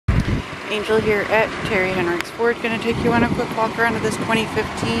Angel here at Terry Henricks Ford. Going to take you on a quick walk around of this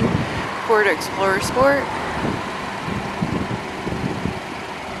 2015 Ford Explorer Sport.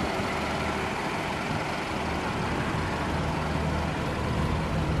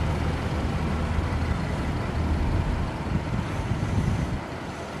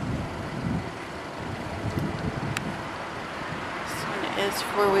 This one is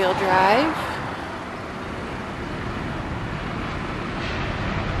four-wheel drive.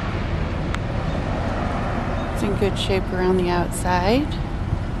 It's in good shape around the outside.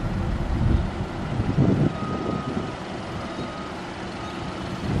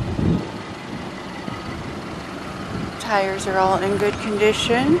 Tires are all in good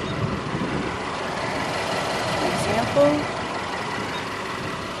condition. For example.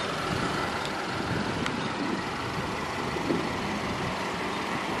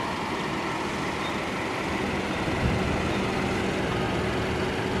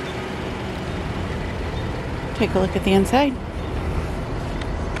 Take a look at the inside.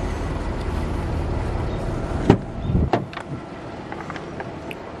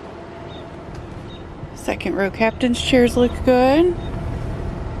 Second row captain's chairs look good.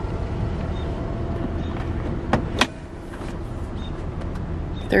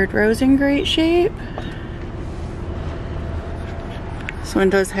 Third row's in great shape. This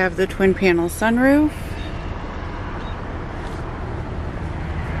one does have the twin panel sunroof.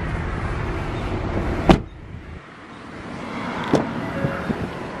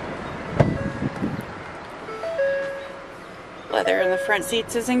 Leather in the front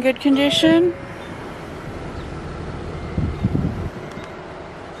seats is in good condition.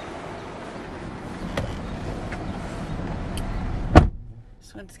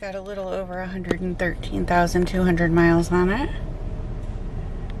 This one's got a little over 113,200 miles on it.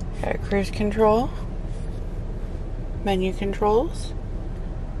 Got cruise control, menu controls,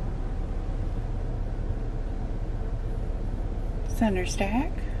 center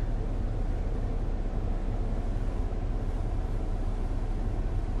stack.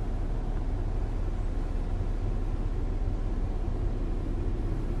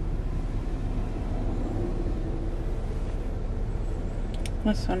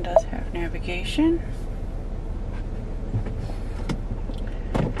 This one does have navigation,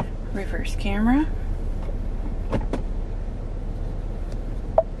 reverse camera,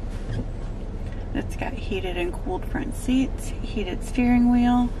 it's got heated and cooled front seats, heated steering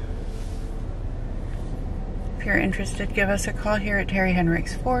wheel. If you're interested, give us a call here at Terry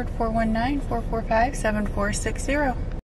Henricks Ford, 419-445-7460.